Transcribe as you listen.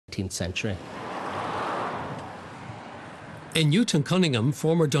18th century. In Hugh Conaghan,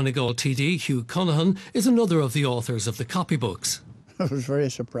 former Donegal TD Hugh Conaghan is another of the authors of the copybooks. I was very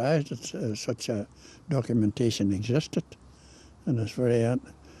surprised that such a documentation existed, and it's very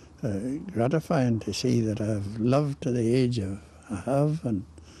gratifying to see that I've lived to the age I have and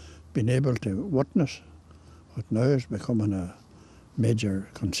been able to witness what now is becoming a major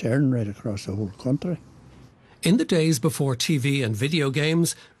concern right across the whole country. In the days before TV and video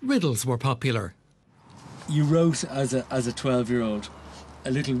games, riddles were popular. You wrote as a 12-year-old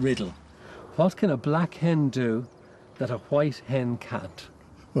a little riddle. What can a black hen do that a white hen can't?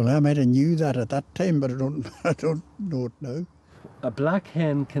 Well, I might have knew that at that time, but I don't know it now. A black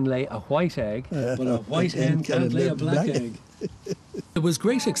hen can lay a white egg, but a white hen can't lay a black egg. There was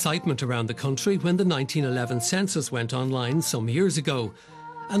great excitement around the country when the 1911 census went online some years ago.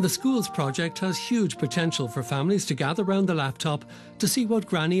 And the Schools project has huge potential for families to gather round the laptop to see what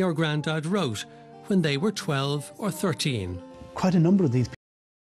Granny or Grandad wrote when they were 12 or 13. Quite a number of these